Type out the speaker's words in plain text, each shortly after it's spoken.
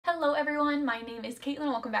Hello everyone, my name is Caitlin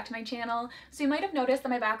and welcome back to my channel. So you might have noticed that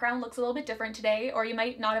my background looks a little bit different today, or you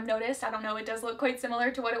might not have noticed. I don't know, it does look quite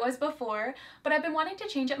similar to what it was before, but I've been wanting to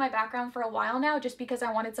change up my background for a while now just because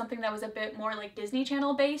I wanted something that was a bit more like Disney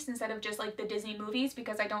Channel based instead of just like the Disney movies,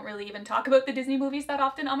 because I don't really even talk about the Disney movies that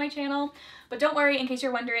often on my channel. But don't worry, in case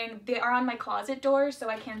you're wondering, they are on my closet doors, so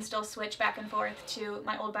I can still switch back and forth to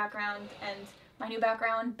my old background and my new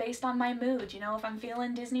background based on my mood. You know, if I'm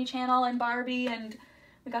feeling Disney Channel and Barbie, and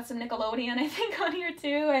we got some Nickelodeon I think on here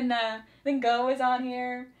too, and I think Go is on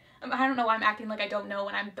here. I don't know why I'm acting like I don't know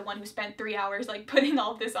when I'm the one who spent 3 hours like putting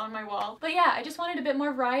all of this on my wall. But yeah, I just wanted a bit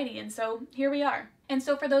more variety, and so here we are. And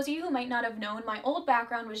so for those of you who might not have known, my old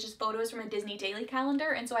background was just photos from a Disney daily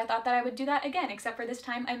calendar, and so I thought that I would do that again, except for this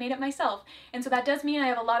time I made it myself. And so that does mean I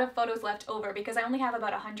have a lot of photos left over because I only have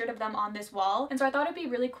about 100 of them on this wall. And so I thought it'd be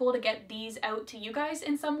really cool to get these out to you guys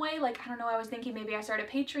in some way. Like, I don't know, I was thinking maybe I start a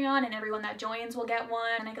Patreon and everyone that joins will get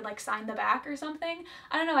one and I could like sign the back or something.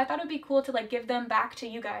 I don't know, I thought it'd be cool to like give them back to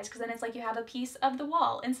you guys because then it's like you have a piece of the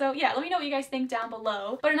wall. And so yeah, let me know what you guys think down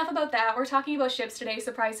below. But enough about that. We're talking about ships today,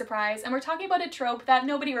 surprise, surprise, and we're talking about a trope that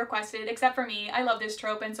nobody requested except for me. I love this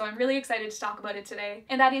trope, and so I'm really excited to talk about it today.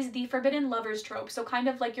 And that is the forbidden lovers trope, so kind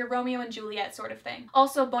of like your Romeo and Juliet sort of thing.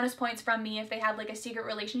 Also, bonus points from me if they had like a secret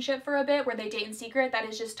relationship for a bit where they date in secret. That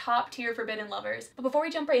is just top tier forbidden lovers. But before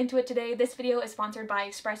we jump right into it today, this video is sponsored by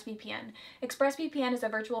ExpressVPN. ExpressVPN is a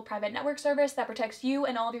virtual private network service that protects you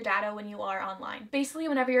and all of your data when you are online. Basically,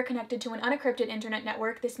 whenever you're connected to an unencrypted internet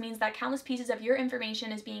network, this means that countless pieces of your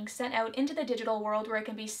information is being sent out into the digital world where it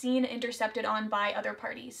can be seen, intercepted on by other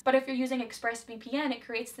parties. But if you're using ExpressVPN, it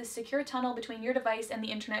creates this secure tunnel between your device and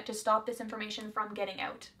the internet to stop this information from getting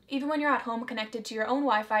out. Even when you're at home connected to your own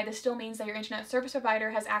Wi-Fi, this still means that your internet service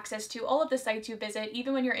provider has access to all of the sites you visit,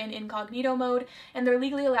 even when you're in incognito mode, and they're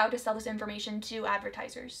legally allowed to sell this information to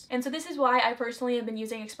advertisers. And so this is why I personally have been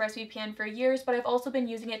using ExpressVPN for years, but I've also been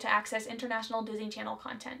using it to access international Disney Channel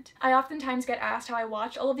content. I oftentimes get asked how I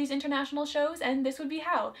watch all of these international shows, and this would be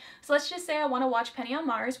how. So let's just say I want to watch Penny on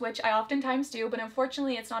Mars, which I oftentimes do, but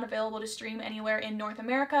unfortunately it's not available to stream anywhere in North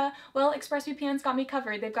America. Well, ExpressVPN's got me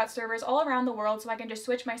covered. They've got servers all around the world, so I can just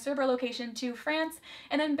switch my server location to France,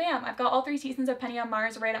 and then bam, I've got all 3 seasons of Penny on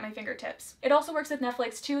Mars right at my fingertips. It also works with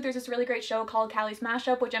Netflix too. There's this really great show called Callie's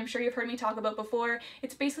Mashup, which I'm sure you've heard me talk about before.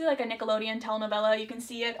 It's basically like a Nickelodeon telenovela. You can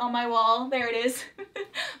see it on my wall. There it is.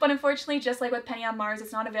 But unfortunately, just like with Penny on Mars,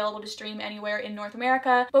 it's not available to stream anywhere in North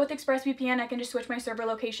America. But with ExpressVPN, I can just switch my server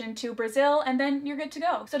location to Brazil, and then you're good to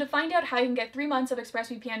go. So to find out how you can get 3 months of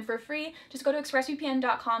ExpressVPN for free, just go to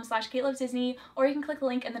expressvpn.com/KateLovesDisney, or you can click the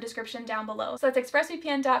link in the description down below. So that's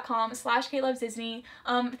expressvpn.com/KateLovesDisney.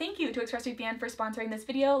 Thank you to ExpressVPN for sponsoring this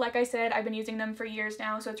video. Like I said, I've been using them for years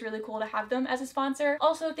now, so it's really cool to have them as a sponsor.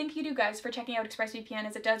 Also, thank you to you guys for checking out ExpressVPN,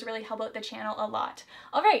 as it does really help out the channel a lot.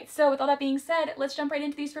 Alright, so with all that being said, let's jump right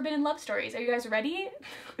into these forbidden love stories. Are you guys ready?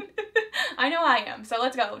 I know I am, so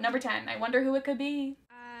let's go. Number 10. I wonder who it could be.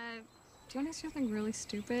 Do you want to see something really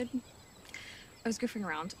stupid? I was goofing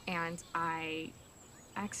around and I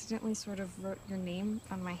accidentally sort of wrote your name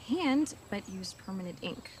on my hand, but used permanent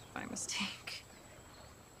ink by mistake.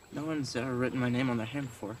 No one's ever written my name on their hand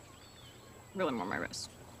before. Really more my wrist.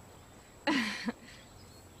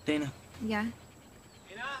 Dana. Yeah?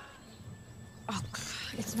 Dana? Oh,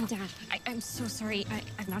 it's my dad. I'm so sorry.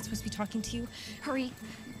 I'm not supposed to be talking to you. Hurry.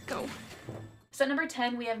 Go. So at number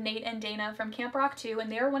 10, we have Nate and Dana from Camp Rock 2, and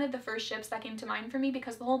they're one of the first ships that came to mind for me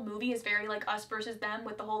because the whole movie is very like us versus them,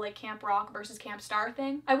 with the whole like Camp Rock versus Camp Star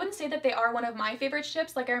thing. I wouldn't say that they are one of my favorite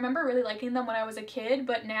ships. Like, I remember really liking them when I was a kid,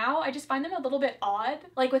 but now I just find them a little bit odd.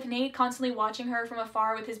 Like with Nate constantly watching her from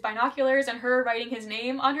afar with his binoculars and her writing his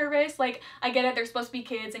name on her wrist. Like, I get it, they're supposed to be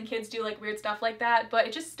kids and kids do like weird stuff like that, but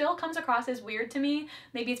it just still comes across as weird to me.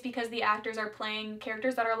 Maybe it's because the actors are playing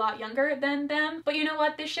characters that are a lot younger than them, but you know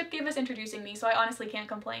what? This ship gave us introducing me, so I honestly can't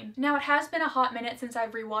complain. Now, it has been a hot minute since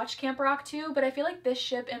I've rewatched Camp Rock 2, but I feel like this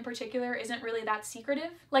ship in particular isn't really that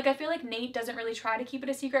secretive. Like, I feel like Nate doesn't really try to keep it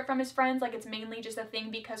a secret from his friends. Like, it's mainly just a thing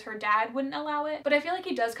because her dad wouldn't allow it. But I feel like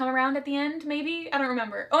he does come around at the end, maybe? I don't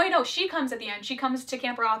remember. Oh, no, she comes at the end. She comes to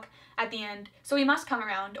Camp Rock at the end, so he must come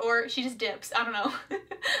around, or she just dips. I don't know.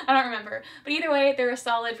 I don't remember. But either way, they're a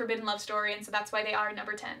solid forbidden love story, and so that's why they are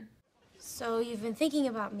number 10. So you've been thinking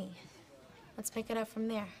about me. Let's pick it up from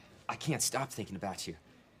there. I can't stop thinking about you.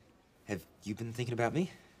 Have you been thinking about me?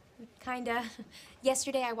 Kinda.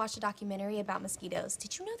 Yesterday I watched a documentary about mosquitoes.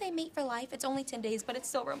 Did you know they mate for life? It's only 10 days, but it's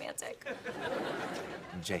so romantic.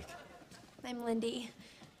 I'm Jake. I'm Lindy.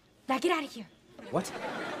 Now get out of here. What?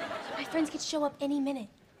 My friends could show up any minute.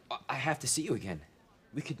 I have to see you again.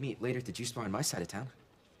 We could meet later at the juice bar on my side of town.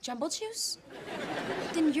 Jumbo juice?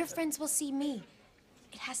 Then your friends will see me.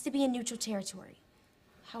 it has to be in neutral territory.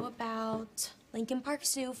 How about Lincoln Park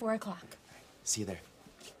Zoo, 4 o'clock? See you there.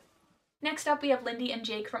 Next up, we have Lindy and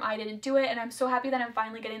Jake from I Didn't Do It, and I'm so happy that I'm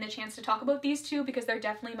finally getting the chance to talk about these two because they're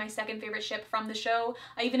definitely my second favorite ship from the show.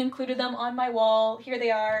 I even included them on my wall. Here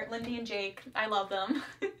they are, Lindy and Jake. I love them.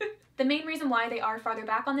 The main reason why they are farther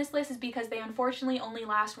back on this list is because they unfortunately only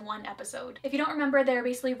last one episode. If you don't remember, they're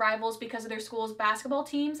basically rivals because of their school's basketball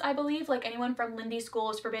teams, I believe. Like, anyone from Lindy's school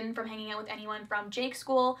is forbidden from hanging out with anyone from Jake's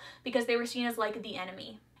school because they were seen as like the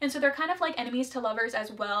enemy. And so they're kind of like enemies to lovers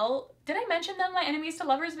as well. Did I mention them in my enemies to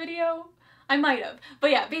lovers video? I might have.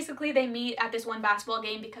 But yeah, basically they meet at this one basketball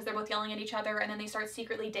game because they're both yelling at each other, and then they start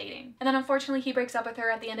secretly dating. And then unfortunately he breaks up with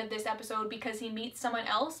her at the end of this episode because he meets someone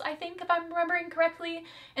else, I think, if I'm remembering correctly.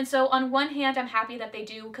 And so on one hand, I'm happy that they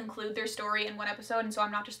do conclude their story in one episode, and so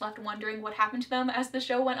I'm not just left wondering what happened to them as the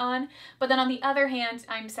show went on. But then on the other hand,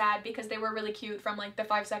 I'm sad because they were really cute from like the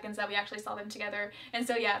 5 seconds that we actually saw them together. And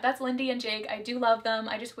so yeah, that's Lindy and Jake. I do love them.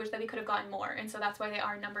 I just wish that we could have gotten more, and so that's why they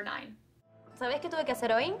are number 9. ¿Sabes qué tuve que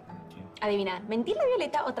hacer hoy? Adivinar, mentirle a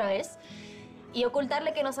Violeta otra vez y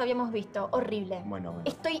ocultarle que nos habíamos visto. Horrible. Bueno.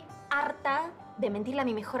 Estoy harta de mentirle a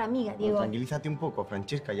mi mejor amiga, Diego. Tranquilízate un poco,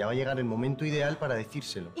 Francesca. Ya va a llegar el momento ideal para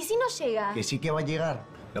decírselo. ¿Y si no llega? Que sí que va a llegar.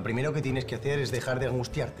 Lo primero que tienes que hacer es dejar de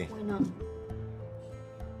angustiarte. Bueno.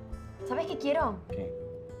 ¿Sabes qué quiero? ¿Qué?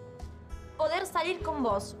 Poder salir con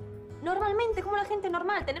vos. Normalmente, como la gente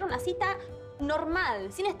normal. Tener una cita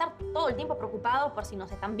normal, sin estar todo el tiempo preocupados por si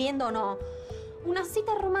nos están viendo o no. Una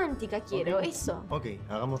cita romántica quiero, eso. Ok,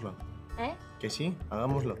 hagámoslo. ¿Eh? Que sí,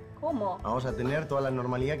 hagámoslo. ¿Cómo? Vamos a tener toda la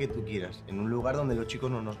normalidad que tú quieras, en un lugar donde los chicos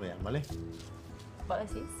no nos vean, ¿vale? ¿Vos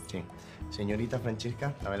decís? Sí. Señorita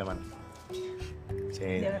Francesca, dame la mano. Sí.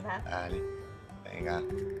 ¿De verdad? Dale. Venga.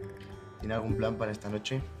 ¿Tiene algún plan para esta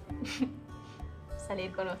noche?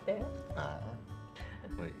 Salir con usted. Ah,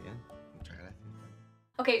 muy bien. Muchas gracias.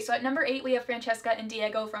 Okay, so at number 8 we have Francesca and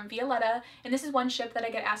Diego from Violetta, and this is one ship that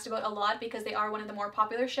I get asked about a lot because they are one of the more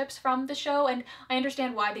popular ships from the show, and I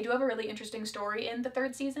understand why. They do have a really interesting story in the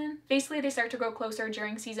 3rd season. Basically, they start to grow closer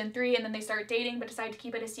during season 3, and then they start dating, but decide to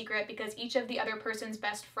keep it a secret because each of the other person's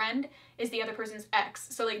best friend is the other person's ex.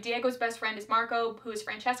 So like Diego's best friend is Marco, who is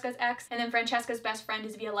Francesca's ex, and then Francesca's best friend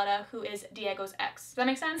is Violetta, who is Diego's ex. Does that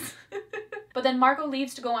make sense? But then Marco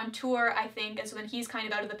leaves to go on tour, I think, and so then he's kind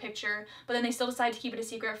of out of the picture, but then they still decide to keep it a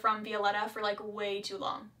secret from Violetta for like way too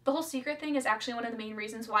long. The whole secret thing is actually one of the main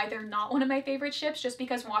reasons why they're not one of my favorite ships, just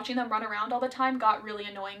because watching them run around all the time got really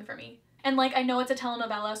annoying for me. And like, I know it's a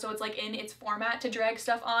telenovela, so it's like in its format to drag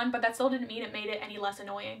stuff on, but that still didn't mean it made it any less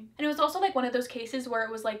annoying. And it was also like one of those cases where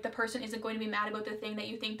it was like the person isn't going to be mad about the thing that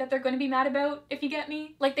you think that they're going to be mad about, if you get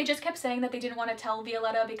me. Like, they just kept saying that they didn't want to tell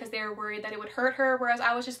Violetta because they were worried that it would hurt her, whereas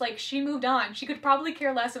I was just like, she moved on. She could probably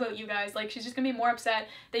care less about you guys. Like, she's just gonna be more upset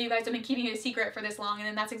that you guys have been keeping it a secret for this long, and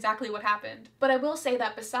then that's exactly what happened. But I will say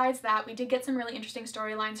that besides that, we did get some really interesting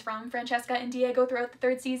storylines from Francesca and Diego throughout the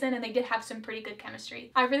 3rd season, and they did have some pretty good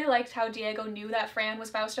chemistry. I really liked how Diego knew that Fran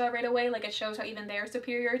was Fausta right away. Like, it shows how even they're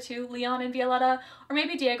superior to Leon and Violetta, or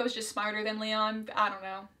maybe Diego's just smarter than Leon, I don't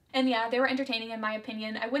know. And yeah, they were entertaining in my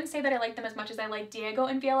opinion. I wouldn't say that I liked them as much as I liked Diego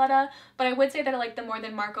and Violetta, but I would say that I liked them more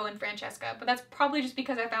than Marco and Francesca, but that's probably just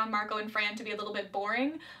because I found Marco and Fran to be a little bit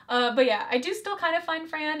boring. But yeah, I do still kind of find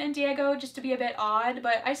Fran and Diego just to be a bit odd,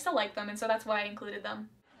 but I still like them, and so that's why I included them.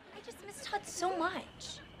 I just miss Todd so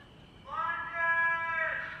much.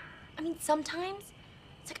 I mean, sometimes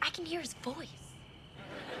it's like I can hear his voice.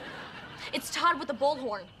 It's Todd with the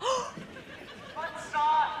bullhorn. What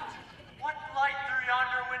soft, what light through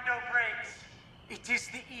yonder window breaks? It is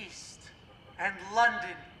the east, and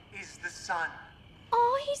London is the sun.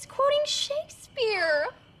 Oh, he's quoting Shakespeare.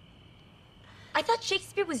 I thought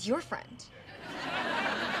Shakespeare was your friend.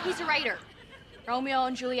 He's a writer. Romeo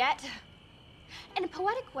and Juliet. In a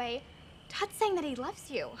poetic way, Todd's saying that he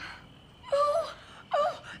loves you. Oh,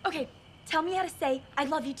 okay. Tell me how to say I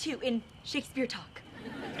love you too in Shakespeare talk.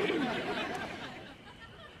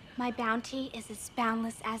 My bounty is as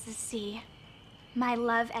boundless as the sea. My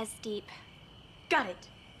love as deep. Got it.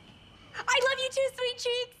 I love you too, sweet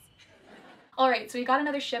cheeks. Alright, so we got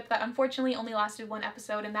another ship that unfortunately only lasted one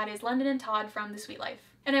episode, and that is London and Todd from The Sweet Life.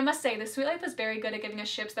 And I must say, The Sweet Life was very good at giving us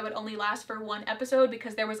ships that would only last for one episode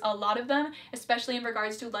because there was a lot of them, especially in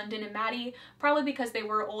regards to London and Maddie, probably because they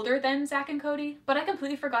were older than Zach and Cody. But I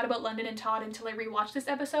completely forgot about London and Todd until I rewatched this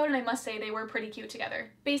episode, and I must say they were pretty cute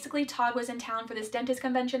together. Basically, Todd was in town for this dentist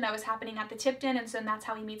convention that was happening at the Tipton, and so that's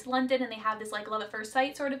how he meets London, and they have this like love at first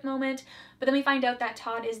sight sort of moment. But then we find out that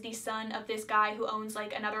Todd is the son of this guy who owns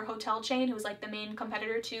like another hotel chain who's like the main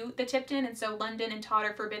competitor to the Tipton, and so London and Todd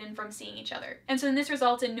are forbidden from seeing each other. And so then this results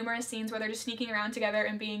results in numerous scenes where they're just sneaking around together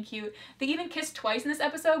and being cute. They even kissed twice in this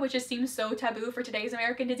episode, which just seems so taboo for today's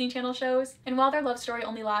American Disney Channel shows. And while their love story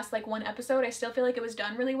only lasts like one episode, I still feel like it was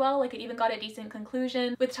done really well. Like, it even got a decent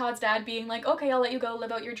conclusion, with Todd's dad being like, okay, I'll let you go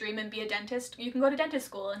live out your dream and be a dentist. You can go to dentist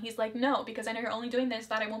school. And he's like, no, because I know you're only doing this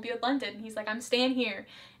so that I won't be with London. And he's like, I'm staying here.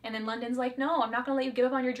 And then London's like, no, I'm not gonna let you give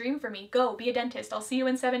up on your dream for me. Go, be a dentist. I'll see you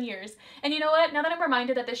in 7 years. And you know what? Now that I'm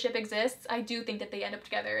reminded that this ship exists, I do think that they end up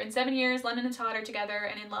together. In 7 years, London and Todd are together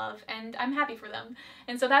and in love, and I'm happy for them.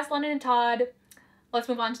 And so that's London and Todd. Let's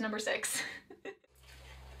move on to number 6. You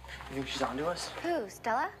think she's onto us? Who,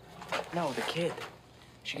 Stella? No, the kid.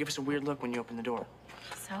 She gave us a weird look when you opened the door.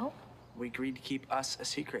 So? We agreed to keep us a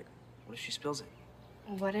secret. What if she spills it?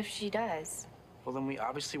 What if she does? Well, then we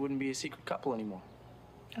obviously wouldn't be a secret couple anymore.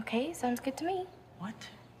 Okay, sounds good to me. What?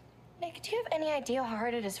 Nick, do you have any idea how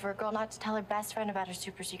hard it is for a girl not to tell her best friend about her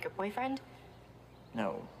super secret boyfriend?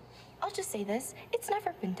 No. I'll just say this, it's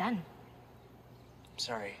never been done. I'm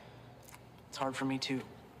sorry. It's hard for me, too.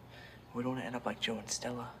 We don't want to end up like Joe and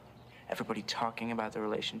Stella. Everybody talking about their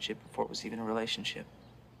relationship before it was even a relationship.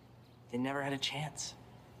 They never had a chance.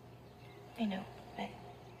 I know, but...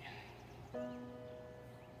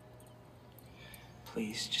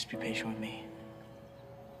 Please, just be patient with me.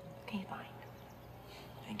 Okay, fine.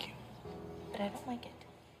 Thank you. But I don't like it.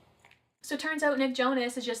 So it turns out Nick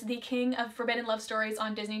Jonas is just the king of forbidden love stories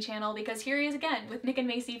on Disney Channel, because here he is again with Nick and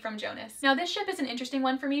Macy from Jonas. Now this ship is an interesting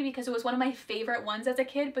one for me because it was one of my favorite ones as a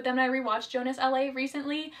kid, but then when I rewatched Jonas LA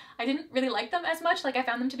recently, I didn't really like them as much. Like, I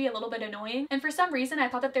found them to be a little bit annoying. And for some reason, I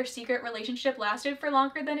thought that their secret relationship lasted for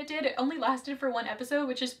longer than it did. It only lasted for one episode,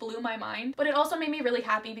 which just blew my mind. But it also made me really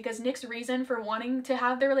happy because Nick's reason for wanting to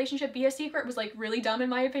have their relationship be a secret was like really dumb in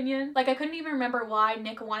my opinion. Like, I couldn't even remember why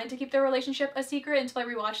Nick wanted to keep their relationship a secret until I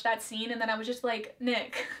rewatched that scene, and then I was just like,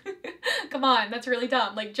 Nick, come on, that's really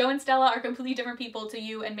dumb. Like, Joe and Stella are completely different people to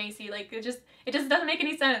you and Macy. Like, it just doesn't make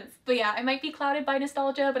any sense. But yeah, I might be clouded by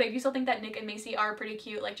nostalgia, but I do still think that Nick and Macy are pretty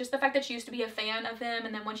cute. Like, just the fact that she used to be a fan of him,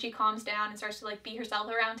 and then when she calms down and starts to like be herself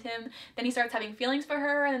around him, then he starts having feelings for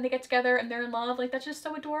her, and then they get together and they're in love. Like, that's just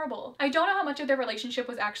so adorable. I don't know how much of their relationship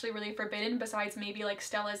was actually really forbidden, besides maybe like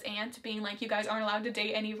Stella's aunt being like, you guys aren't allowed to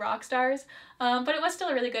date any rock stars. But it was still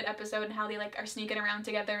a really good episode, and how they like are sneaking around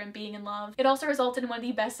together and being in love. It also resulted in one of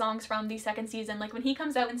the best songs from the second season. Like, when he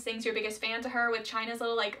comes out and sings Your Biggest Fan to her with China's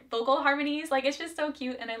little like vocal harmonies, like, it's just so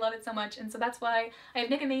cute and I love it so much. And so that's why I have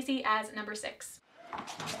Nick and Macy as number 6.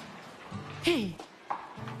 Ehi!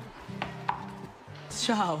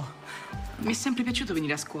 Ciao! Mi è sempre piaciuto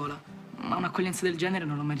venire a scuola, ma un'accoglienza del genere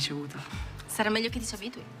non l'ho mai ricevuta. Sarà meglio che ti ci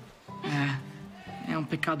abitui. È un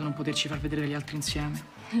peccato non poterci far vedere gli altri insieme.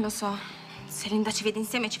 Lo so. Se Linda ci vede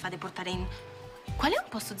insieme ci fa deportare in... Qual è un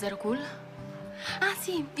posto zero cool? Ah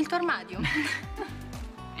sì, il tuo armadio.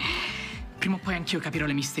 Prima o poi anch'io capirò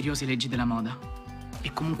le misteriose leggi della moda.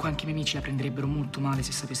 E comunque anche i miei amici la prenderebbero molto male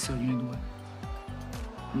se sapessero di noi due.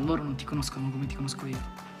 Loro non ti conoscono come ti conosco io.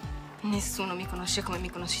 Nessuno mi conosce come mi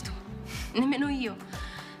conosci tu. Nemmeno io.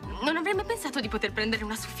 Non avrei mai pensato di poter prendere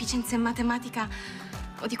una sufficienza in matematica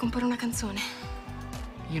o di comporre una canzone.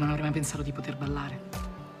 Io non avrei mai pensato di poter ballare.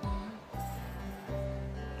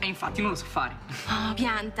 E infatti non lo so fare. Oh,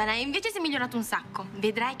 piantala. Invece sei migliorato un sacco.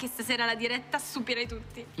 Vedrai che stasera alla diretta stupirai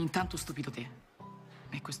tutti. Intanto ho stupito te.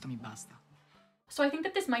 E questo mi basta. So I think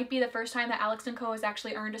that this might be the first time that Alex & Co has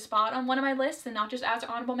actually earned a spot on one of my lists and not just as an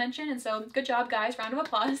honorable mention, and so good job, guys. Round of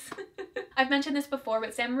applause. I've mentioned this before,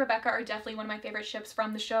 but Sam and Rebecca are definitely one of my favorite ships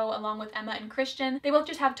from the show, along with Emma and Christian. They both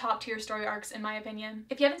just have top-tier story arcs, in my opinion.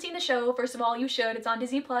 If you haven't seen the show, first of all, you should. It's on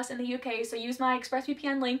Disney Plus in the UK, so use my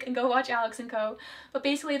ExpressVPN link and go watch Alex & Co. But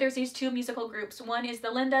basically, there's these two musical groups. One is the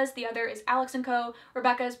Lindas, the other is Alex & Co.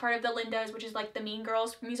 Rebecca is part of the Lindas, which is like the Mean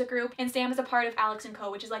Girls music group, and Sam is a part of Alex &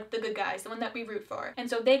 Co., which is like the good guys, the one that we root for. And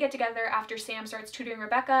so they get together after Sam starts tutoring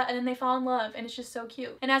Rebecca, and then they fall in love, and it's just so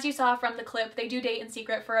cute. And as you saw from the clip, they do date in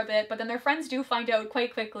secret for a bit, but then their friends do find out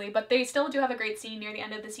quite quickly. But they still do have a great scene near the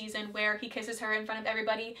end of the season where he kisses her in front of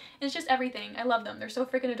everybody, and it's just everything. I love them. They're so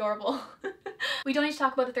freaking adorable. We don't need to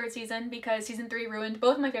talk about the third season because season 3 ruined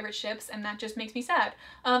both of my favorite ships, and that just makes me sad.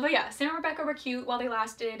 But yeah, Sam and Rebecca were cute while they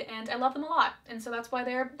lasted, and I love them a lot, and so that's why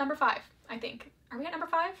they're number 5, I think. Are we at number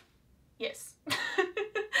 5? Yes.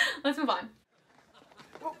 Let's move on.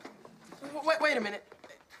 Wait a minute.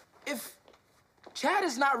 If Chad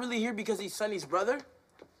is not really here because he's Sonny's brother,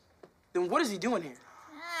 then what is he doing here?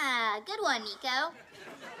 Ah, good one, Nico.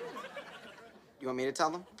 You want me to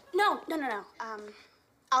tell them? No.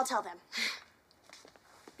 I'll tell them.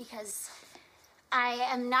 Because I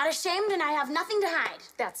am not ashamed and I have nothing to hide.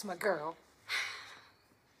 That's my girl.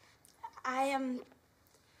 I am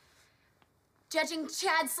judging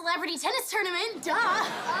Chad's celebrity tennis tournament. Duh. I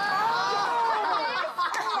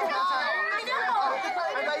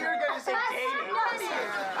thought you were going to say dating.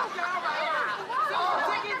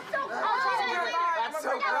 That's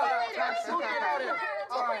so gross.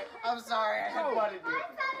 All right, I'm sorry. I didn't want to do it.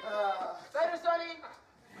 Better, Sonny.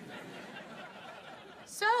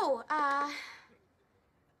 So,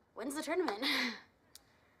 when's the tournament?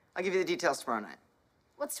 I'll give you the details tomorrow night.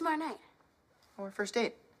 What's tomorrow night? Our first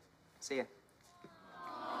date. See ya.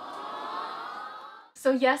 So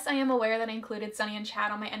yes, I am aware that I included Sunny and Chad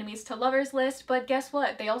on my enemies to lovers list, but guess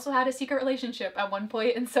what? They also had a secret relationship at one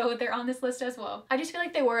point, and so they're on this list as well. I just feel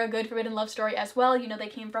like they were a good forbidden love story as well. You know, they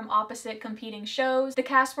came from opposite competing shows. The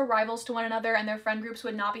cast were rivals to one another, and their friend groups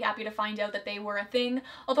would not be happy to find out that they were a thing.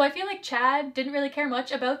 Although I feel like Chad didn't really care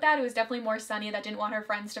much about that. It was definitely more Sunny that didn't want her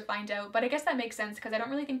friends to find out, but I guess that makes sense because I don't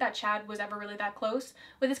really think that Chad was ever really that close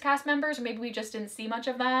with his cast members, or maybe we just didn't see much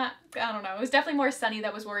of that. I don't know. It was definitely more Sunny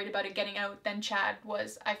that was worried about it getting out than Chad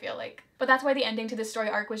was, I feel like. But that's why the ending to this story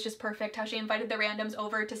arc was just perfect, how she invited the randoms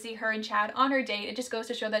over to see her and Chad on her date. It just goes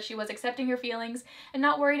to show that she was accepting her feelings and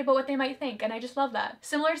not worried about what they might think, and I just love that.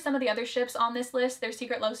 Similar to some of the other ships on this list, their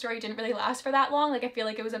secret love story didn't really last for that long. Like, I feel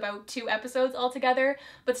like it was about 2 episodes altogether,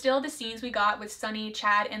 but still the scenes we got with Sunny,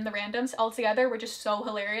 Chad, and the randoms all together were just so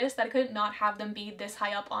hilarious that I couldn't not have them be this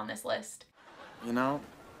high up on this list. You know,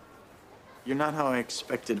 you're not how I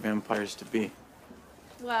expected vampires to be.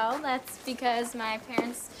 Well, that's because my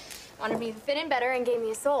parents wanted me to fit in better and gave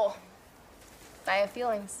me a soul. I have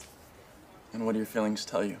feelings. And what do your feelings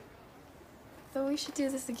tell you? But we should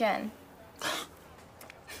do this again.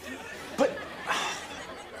 But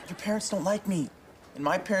your parents don't like me. And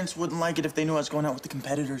my parents wouldn't like it if they knew I was going out with the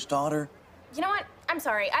competitor's daughter. You know what? I'm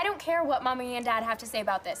sorry. I don't care what Mommy and Dad have to say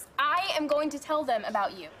about this. I am going to tell them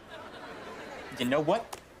about you. You know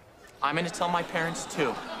what? I'm gonna tell my parents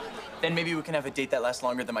too. Then maybe we can have a date that lasts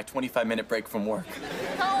longer than my 25-minute break from work.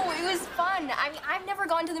 No, it was fun. I mean, I've never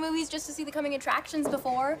gone to the movies just to see the coming attractions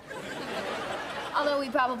before. Although we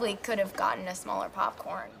probably could have gotten a smaller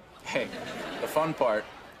popcorn. Hey, the fun part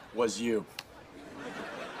was you.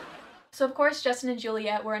 So of course, Justin and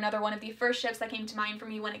Juliet were another one of the first ships that came to mind for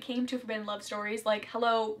me when it came to forbidden love stories. Like,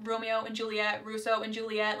 hello, Romeo and Juliet, Russo and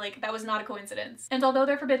Juliet, like, that was not a coincidence. And although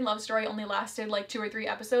their forbidden love story only lasted like 2 or 3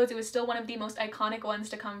 episodes, it was still one of the most iconic ones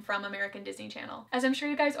to come from American Disney Channel. As I'm sure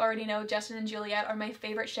you guys already know, Justin and Juliet are my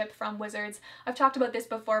favorite ship from Wizards. I've talked about this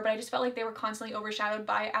before, but I just felt like they were constantly overshadowed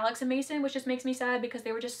by Alex and Mason, which just makes me sad because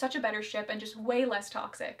they were just such a better ship and just way less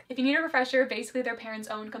toxic. If you need a refresher, basically their parents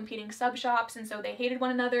owned competing sub shops, and so they hated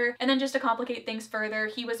one another. And then just to complicate things further,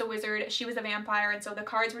 he was a wizard, she was a vampire, and so the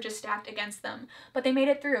cards were just stacked against them. But they made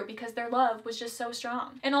it through because their love was just so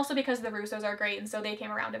strong. And also because the Russos are great, and so they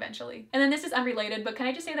came around eventually. And then this is unrelated, but can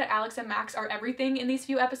I just say that Alex and Max are everything in these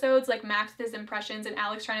few episodes? Like, Max with his impressions and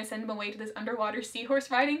Alex trying to send him away to this underwater seahorse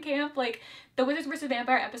riding camp. Like, the Wizards vs.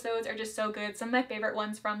 Vampire episodes are just so good. Some of my favorite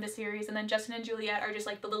ones from the series, and then Justin and Juliet are just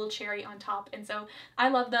like the little cherry on top. And so I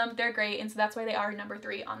love them, they're great, and so that's why they are number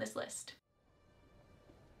 3 on this list.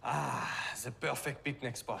 Ah, the perfect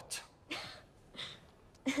picnic spot.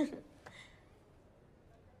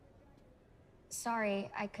 Sorry,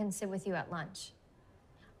 I couldn't sit with you at lunch.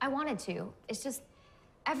 I wanted to. It's just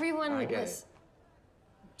everyone I get was... it.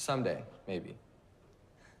 Someday, maybe.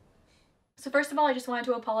 So first of all, I just wanted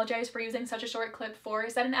to apologize for using such a short clip for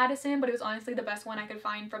Zed and Addison, but it was honestly the best one I could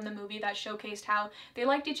find from the movie that showcased how they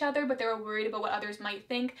liked each other, but they were worried about what others might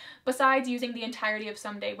think, besides using the entirety of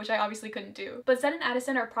Someday, which I obviously couldn't do. But Zed and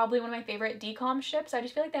Addison are probably one of my favorite DCOM ships. I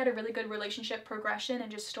just feel like they had a really good relationship progression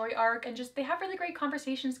and just story arc, and just they have really great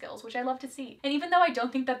conversation skills, which I love to see. And even though I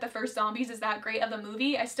don't think that the first Zombies is that great of a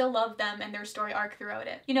movie, I still love them and their story arc throughout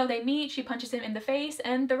it. You know, they meet, she punches him in the face,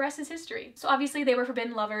 and the rest is history. So obviously they were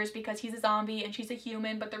forbidden lovers because he's a zombie and she's a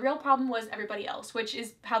human, but the real problem was everybody else, which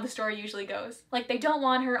is how the story usually goes. Like, they don't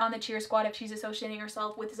want her on the cheer squad if she's associating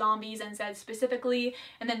herself with zombies and Zed specifically,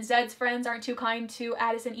 and then Zed's friends aren't too kind to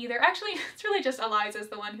Addison either. Actually, it's really just Eliza's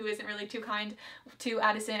the one who isn't really too kind to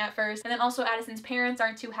Addison at first, and then also Addison's parents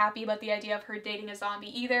aren't too happy about the idea of her dating a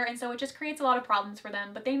zombie either, and so it just creates a lot of problems for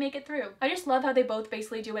them, but they make it through. I just love how they both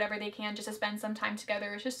basically do whatever they can just to spend some time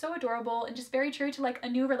together. It's just so adorable and just very true to like a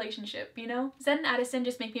new relationship, you know? Zed and Addison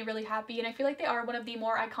just make me really happy, and I feel like they are one of the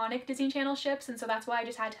more iconic Disney Channel ships, and so that's why I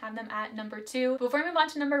just had to have them at number 2. Before I move on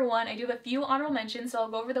to number 1, I do have a few honorable mentions, so I'll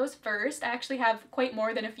go over those first. I actually have quite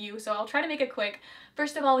more than a few, so I'll try to make it quick.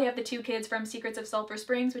 First of all, we have the 2 kids from Secrets of Sulphur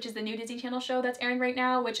Springs, which is the new Disney Channel show that's airing right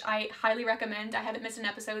now, which I highly recommend. I haven't missed an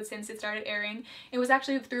episode since it started airing. It was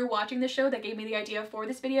actually through watching the show that gave me the idea for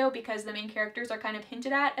this video, because the main characters are kind of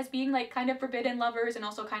hinted at as being like kind of forbidden lovers and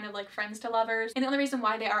also kind of like friends to lovers. And the only reason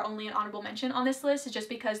why they are only an honorable mention on this list is just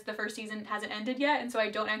because the first season hasn't ended yet, and so I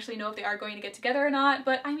don't actually know if they are going to get together or not,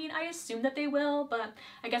 but I mean, I assume that they will, but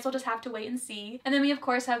I guess we'll just have to wait and see. And then we of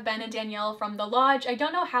course have Ben and Danielle from The Lodge. I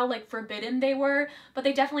don't know how like forbidden they were, but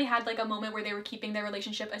they definitely had like a moment where they were keeping their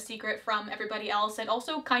relationship a secret from everybody else, and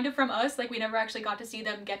also kind of from us. Like, we never actually got to see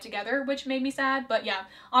them get together, which made me sad, but yeah,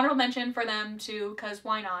 honorable mention for them too, because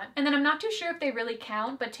why not? And then I'm not too sure if they really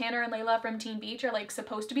count, but Tanner and Layla from Teen Beach are like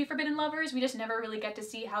supposed to be forbidden lovers. We just never really get to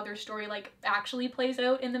see how their story like actually plays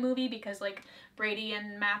out in the movie, because like Brady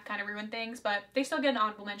and Matt kind of ruined things, but they still get an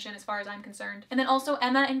honorable mention as far as I'm concerned. And then also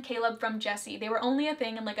Emma and Caleb from Jessie. They were only a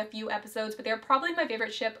thing in like a few episodes, but they're probably my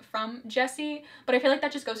favorite ship from Jessie, but I feel like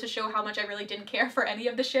that just goes to show how much I really didn't care for any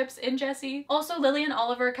of the ships in Jessie. Also, Lily and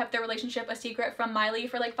Oliver kept their relationship a secret from Miley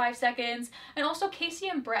for like 5 seconds, and also Casey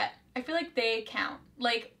and Brett. I feel like they count.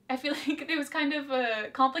 Like, I feel like it was kind of a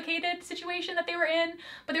complicated situation that they were in,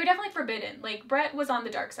 but they were definitely forbidden. Like, Brett was on the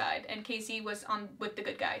dark side and Casey was on with the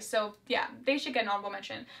good guys. So yeah, they should get an honorable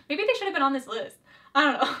mention. Maybe they should have been on this list. I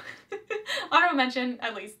don't know. Honorable mention,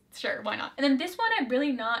 at least. Sure, why not? And then this one I'm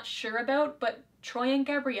really not sure about, but Troy and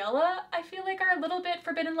Gabriella, I feel like, are a little bit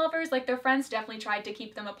forbidden lovers. Like, their friends definitely tried to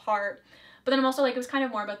keep them apart, but then I'm also like, it was kind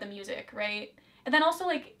of more about the music, right? And then also,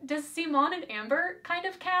 like, does Simon and Amber kind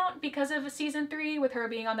of count because of season 3 with her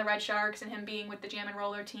being on the Red Sharks and him being with the Jam and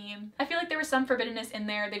Roller team? I feel like there was some forbiddenness in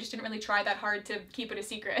there. They just didn't really try that hard to keep it a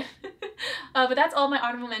secret. But that's all my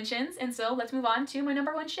honorable mentions, and so let's move on to my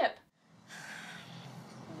number 1 ship.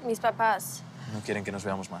 Mis papás. No quieren que nos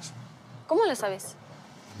veamos más. ¿Cómo lo sabes?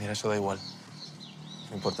 Mira, eso da igual.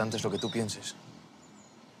 Lo importante es lo que tú pienses.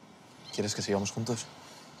 ¿Quieres que sigamos juntos?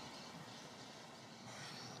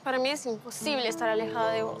 Para mí es imposible estar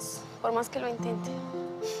alejada de vos, por más que lo intente.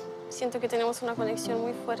 Siento que tenemos una conexión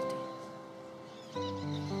muy fuerte.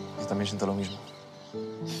 Yo también siento lo mismo.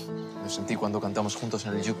 Lo sentí cuando cantamos juntos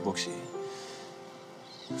en el jukebox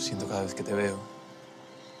y lo siento cada vez que te veo,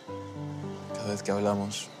 cada vez que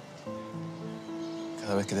hablamos,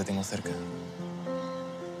 cada vez que te tengo cerca.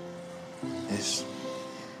 Es...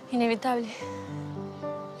 inevitable.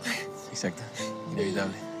 Exacto,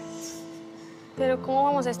 inevitable. Pero ¿cómo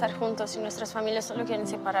vamos a estar juntos si nuestras familias solo quieren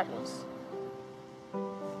separarnos?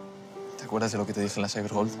 ¿Te acuerdas de lo que te dije en la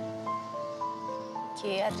Cyber Gold?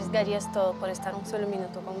 Que arriesgarías todo por estar un solo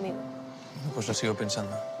minuto conmigo. Pues lo sigo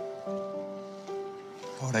pensando.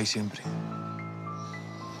 Ahora y siempre.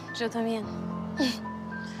 Yo también.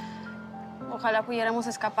 Ojalá pudiéramos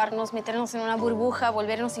escaparnos, meternos en una burbuja,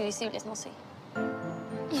 volvernos invisibles, no sé.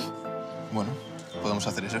 Bueno, podemos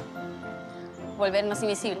hacer eso. Volvernos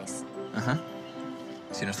invisibles. Ajá.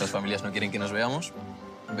 Si nuestras familias no quieren que nos veamos,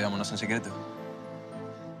 veámonos en secreto.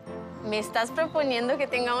 ¿Me estás proponiendo que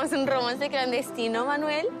tengamos un romance clandestino,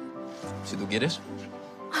 Manuel? Si tú quieres.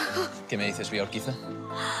 ¿Qué me dices, Vía Urquiza?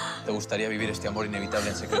 ¿Te gustaría vivir este amor inevitable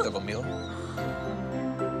en secreto conmigo?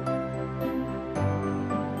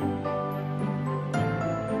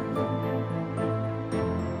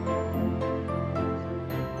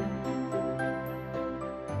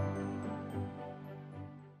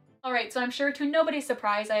 Alright, so I'm sure to nobody's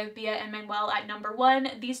surprise, I have Bia and Manuel at number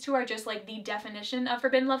 1. These two are just like the definition of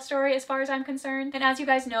forbidden love story as far as I'm concerned. And as you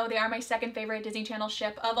guys know, they are my second favorite Disney Channel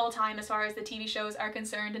ship of all time as far as the TV shows are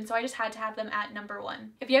concerned, and so I just had to have them at number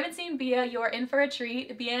 1. If you haven't seen Bia, you're in for a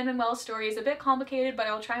treat. Bia and Manuel's story is a bit complicated, but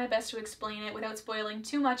I'll try my best to explain it without spoiling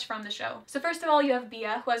too much from the show. So first of all, you have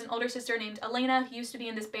Bia, who has an older sister named Elena, who used to be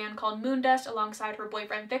in this band called Moondust alongside her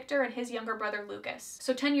boyfriend Victor and his younger brother Lucas.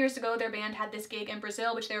 So 10 years ago, their band had this gig in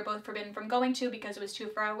Brazil, which they were both forbidden from going to because it was too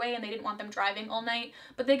far away and they didn't want them driving all night,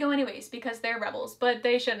 but they go anyways because they're rebels. But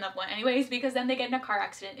they shouldn't have went anyways, because then they get in a car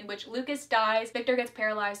accident in which Lucas dies, Victor gets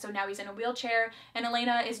paralyzed, so now he's in a wheelchair, and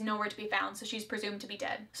Elena is nowhere to be found, so she's presumed to be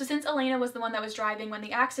dead. So since Elena was the one that was driving when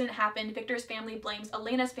the accident happened, Victor's family blames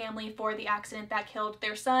Elena's family for the accident that killed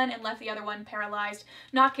their son and left the other one paralyzed,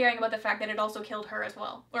 not caring about the fact that it also killed her as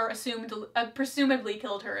well, or presumably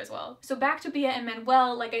killed her as well. So back to Bia and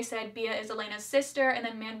Manuel. Like I said, Bia is Elena's sister, and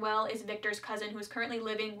then Manuel Manuel is Victor's cousin who's currently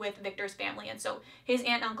living with Victor's family, and so his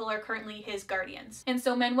aunt and uncle are currently his guardians. And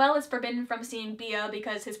so Manuel is forbidden from seeing Bia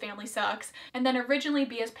because his family sucks, and then originally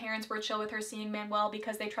Bia's parents were chill with her seeing Manuel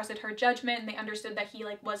because they trusted her judgment and they understood that he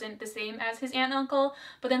like wasn't the same as his aunt and uncle,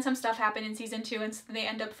 but then some stuff happened in season 2 and so they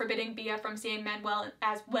end up forbidding Bia from seeing Manuel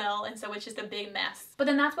as well, and so it's just a big mess. But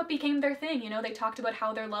then that's what became their thing, you know, they talked about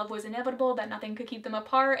how their love was inevitable, that nothing could keep them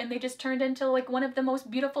apart, and they just turned into like one of the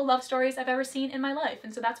most beautiful love stories I've ever seen in my life,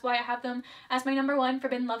 and so that's why I have them as my #1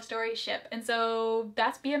 forbidden love story ship. And so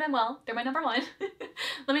that's Bia and Manuel, they're my #1.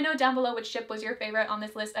 Let me know down below which ship was your favorite on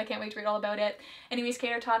this list. I can't wait to read all about it. Anyways,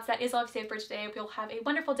 Cater Tots, that is all I've saved for today. I hope you'll have a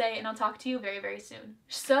wonderful day and I'll talk to you very, very soon.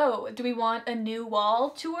 So, do we want a new wall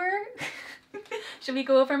tour? Should we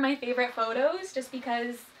go over my favorite photos just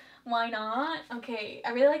because why not? Okay,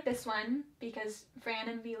 I really like this one because Fran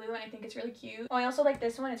and Vilu, and I think it's really cute. Oh, I also like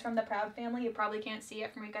this one. It's from the Proud family. You probably can't see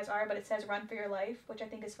it from where you guys are, but it says run for your life, which I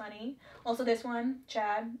think is funny. Also this one,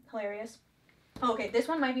 Chad, hilarious. Oh, okay, this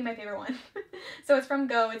one might be my favorite one. So it's from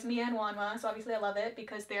Go. It's Mia and Wanwa, so obviously I love it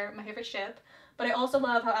because they're my favorite ship. But I also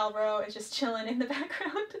love how Alvaro is just chilling in the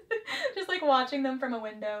background. Just like watching them from a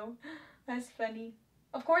window. That's funny.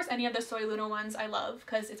 Of course, any of the Soy Luna ones I love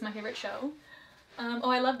because it's my favorite show. Oh,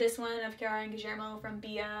 I love this one of Kiara and Guillermo from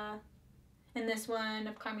Bia. And this one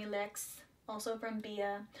of Carmilex, also from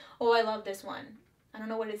Bia. Oh, I love this one. I don't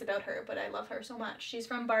know what it is about her, but I love her so much. She's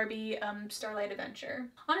from Barbie Starlight Adventure.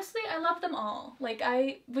 Honestly, I love them all. Like,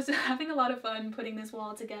 I was having a lot of fun putting this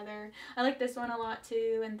wall together. I like this one a lot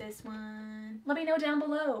too, and this one. Let me know down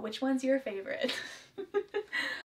below which one's your favorite.